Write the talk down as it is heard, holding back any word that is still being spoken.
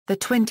The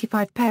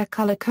 25-pair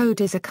color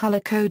code is a color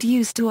code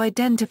used to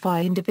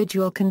identify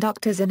individual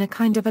conductors in a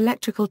kind of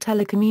electrical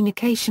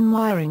telecommunication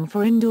wiring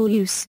for indoor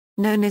use,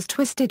 known as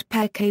twisted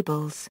pair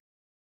cables.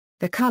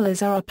 The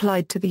colors are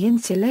applied to the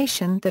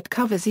insulation that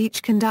covers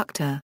each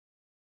conductor.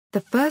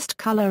 The first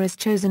color is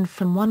chosen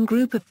from one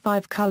group of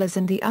 5 colors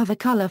and the other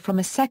color from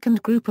a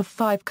second group of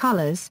 5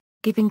 colors,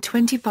 giving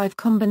 25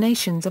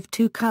 combinations of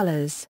 2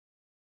 colors.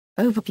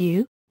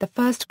 Overview: the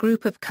first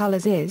group of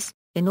colors is,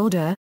 in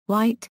order,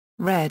 white,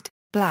 red,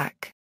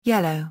 black,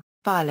 yellow,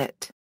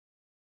 violet.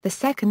 The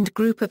second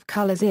group of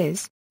colors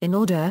is, in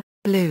order,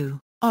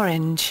 blue,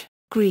 orange,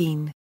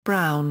 green,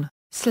 brown,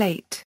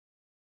 slate.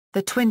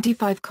 The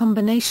 25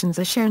 combinations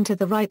are shown to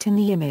the right in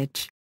the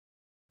image.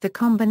 The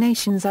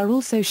combinations are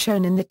also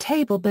shown in the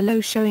table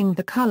below, showing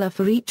the color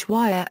for each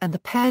wire and the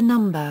pair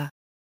number.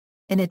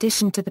 In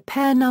addition to the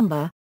pair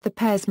number, the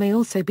pairs may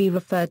also be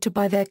referred to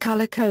by their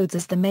color codes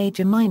as the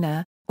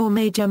major-minor, or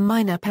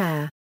major-minor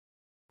pair.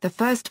 The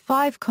first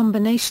 5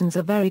 combinations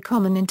are very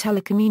common in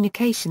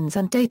telecommunications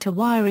and data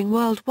wiring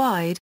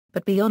worldwide,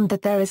 but beyond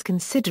that there is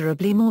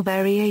considerably more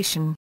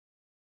variation.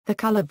 The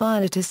color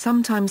violet is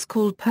sometimes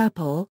called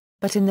purple,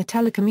 but in the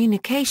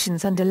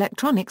telecommunications and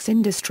electronics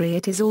industry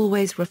it is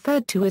always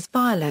referred to as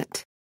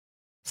violet.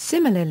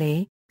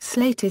 Similarly,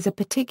 slate is a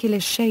particular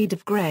shade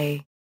of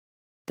gray.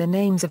 The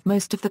names of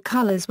most of the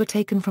colors were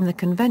taken from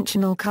the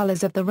conventional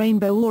colors of the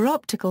rainbow or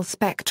optical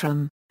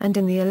spectrum, and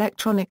in the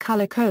electronic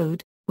color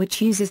code,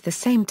 which uses the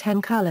same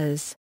 10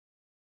 colors.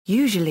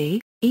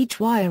 Usually, each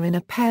wire in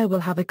a pair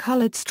will have a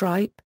colored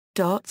stripe,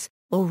 dots,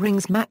 or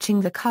rings matching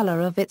the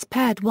color of its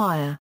paired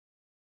wire.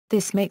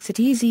 This makes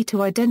it easy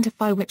to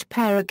identify which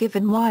pair a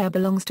given wire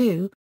belongs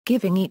to,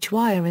 giving each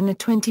wire in a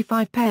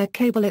 25-pair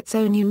cable its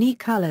own unique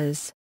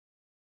colors.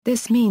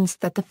 This means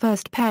that the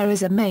first pair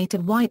is a mate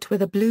of white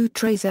with a blue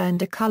tracer and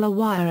a color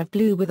wire of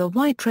blue with a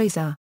white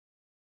tracer.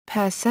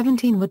 Pair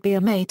 17 would be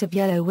a mate of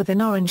yellow with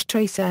an orange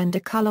tracer and a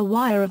color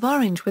wire of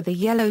orange with a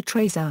yellow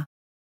tracer.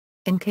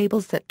 In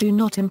cables that do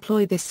not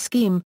employ this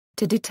scheme,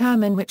 to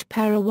determine which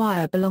pair a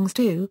wire belongs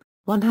to,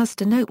 one has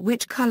to note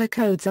which color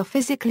codes are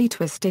physically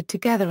twisted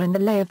together in the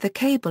lay of the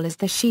cable as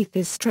the sheath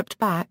is stripped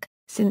back,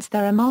 since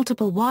there are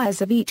multiple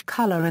wires of each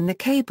color in the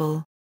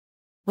cable.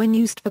 When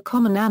used for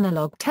common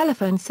analog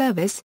telephone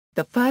service,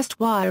 the first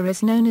wire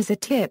is known as a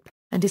tip,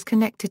 and is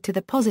connected to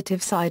the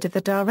positive side of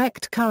the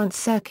direct current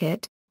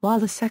circuit, while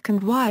the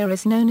second wire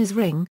is known as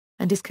ring,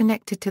 and is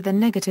connected to the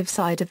negative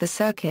side of the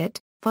circuit,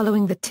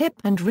 following the tip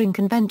and ring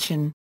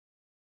convention.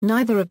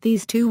 Neither of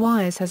these 2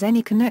 wires has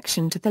any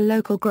connection to the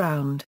local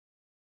ground.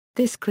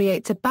 This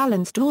creates a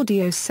balanced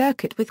audio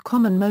circuit with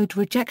common mode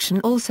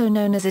rejection, also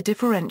known as a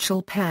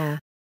differential pair.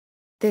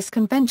 This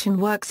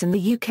convention works in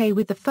the UK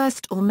with the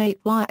first or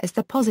mate wire as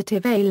the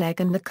positive A leg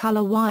and the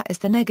color wire as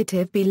the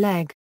negative B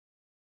leg.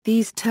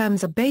 These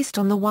terms are based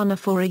on the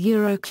 1A4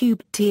 Eurocube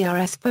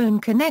TRS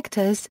phone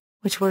connectors,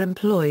 which were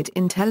employed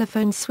in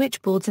telephone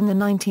switchboards in the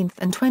 19th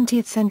and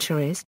 20th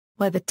centuries,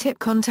 where the tip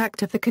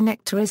contact of the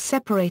connector is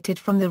separated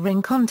from the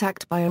ring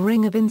contact by a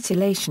ring of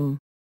insulation.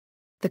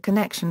 The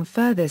connection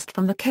furthest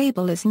from the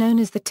cable is known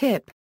as the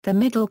tip, the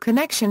middle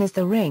connection is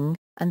the ring,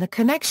 and the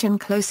connection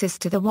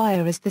closest to the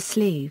wire is the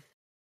sleeve.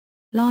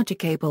 Larger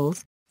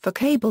cables: for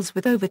cables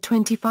with over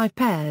 25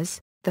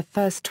 pairs, the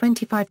first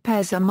 25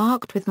 pairs are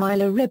marked with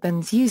mylar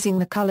ribbons using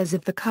the colors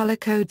of the color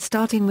code,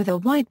 starting with a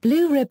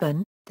white-blue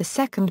ribbon, the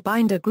second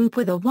binder group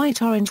with a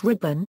white-orange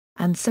ribbon,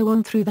 and so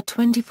on through the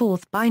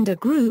 24th binder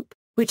group,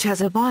 which has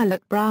a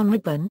violet-brown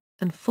ribbon,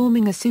 and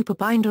forming a super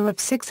binder of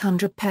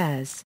 600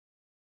 pairs.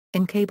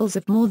 In cables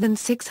of more than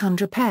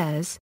 600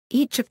 pairs,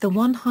 each of the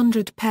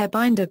 100-pair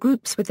binder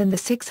groups within the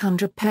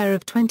 600-pair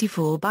of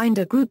 24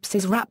 binder groups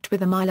is wrapped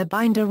with a mylar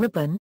binder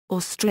ribbon,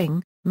 or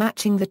string,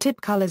 matching the tip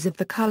colors of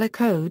the color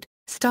code,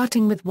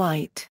 starting with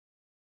white.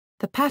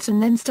 The pattern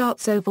then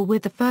starts over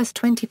with the first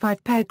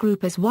 25-pair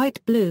group as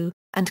white-blue,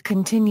 and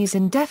continues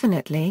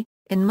indefinitely,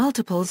 in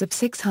multiples of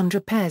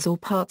 600 pairs or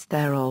parts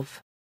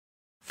thereof.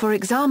 For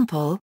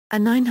example, a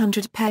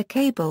 900-pair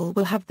cable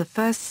will have the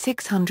first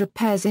 600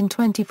 pairs in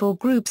 24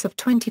 groups of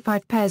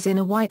 25 pairs in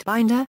a white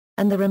binder,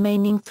 and the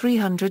remaining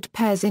 300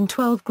 pairs in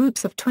 12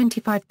 groups of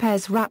 25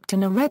 pairs wrapped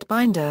in a red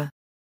binder.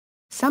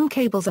 Some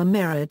cables are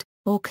mirrored,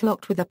 or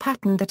clocked with a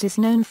pattern that is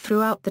known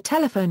throughout the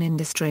telephone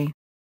industry.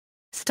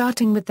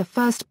 Starting with the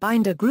first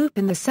binder group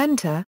in the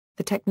center,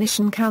 the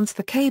technician counts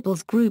the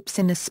cable's groups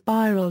in a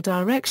spiral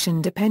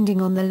direction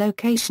depending on the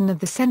location of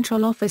the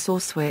central office or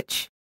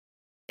switch.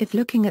 If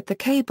looking at the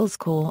cable's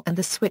core and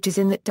the switch is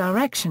in that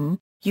direction,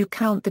 you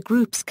count the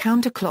groups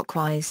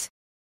counterclockwise.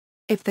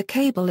 If the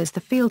cable is the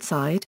field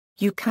side,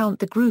 you count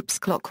the groups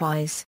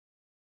clockwise.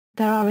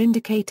 There are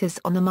indicators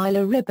on the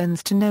mylar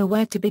ribbons to know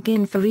where to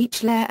begin for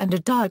each layer, and a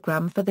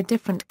diagram for the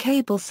different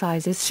cable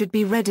sizes should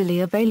be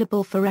readily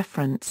available for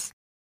reference.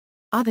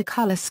 Other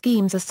color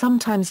schemes are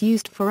sometimes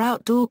used for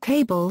outdoor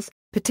cables,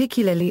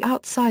 particularly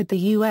outside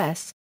the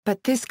US,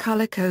 but this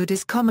color code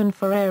is common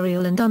for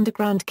aerial and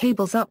underground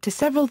cables up to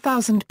several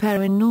thousand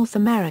pair in North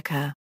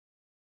America.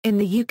 In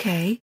the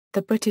UK,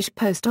 The British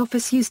Post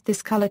Office used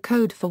this color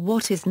code for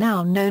what is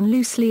now known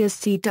loosely as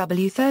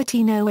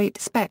CW1308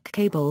 spec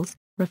cables,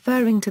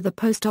 referring to the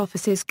Post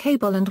Office's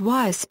cable and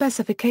wire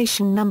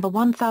specification number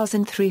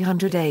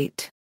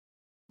 1308.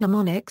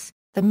 Mnemonics.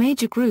 The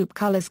major group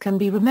colors can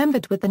be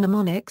remembered with the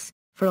mnemonics.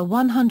 For a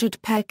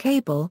 100-pair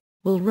cable,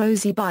 will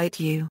Rosie bite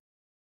you?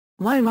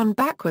 Why run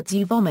backwards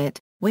you vomit?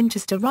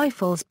 Winchester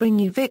rifles bring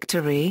you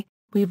victory.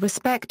 We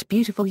respect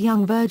beautiful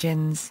young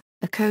virgins.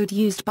 A code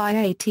used by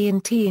AT&T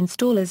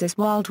installers is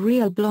Wild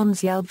Real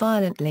Blondes Yell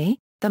Violently.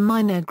 The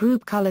minor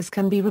group colors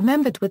can be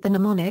remembered with the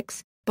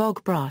mnemonics.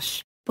 Bog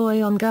Brush,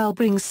 Boy on Girl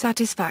brings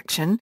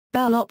satisfaction.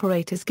 Bell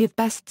operators give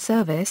best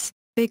service.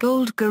 Big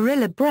old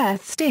gorilla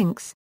breath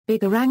stinks.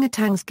 Big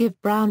orangutans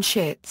give brown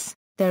shits.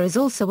 There is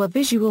also a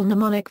visual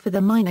mnemonic for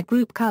the minor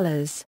group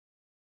colors.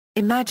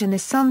 Imagine a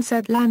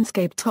sunset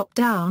landscape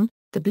top-down,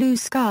 the blue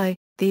sky,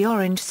 the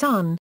orange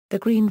sun, the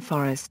green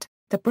forest,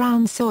 the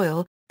brown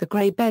soil, the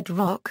grey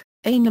bedrock.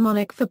 A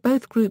mnemonic for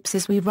both groups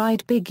is we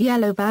ride big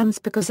yellow vans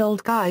because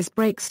old guys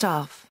break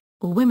stuff,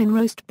 or women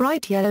roast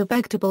bright yellow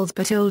vegetables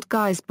but old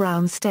guys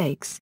brown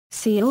steaks.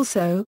 See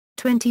also,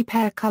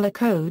 20-pair color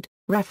code,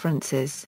 references.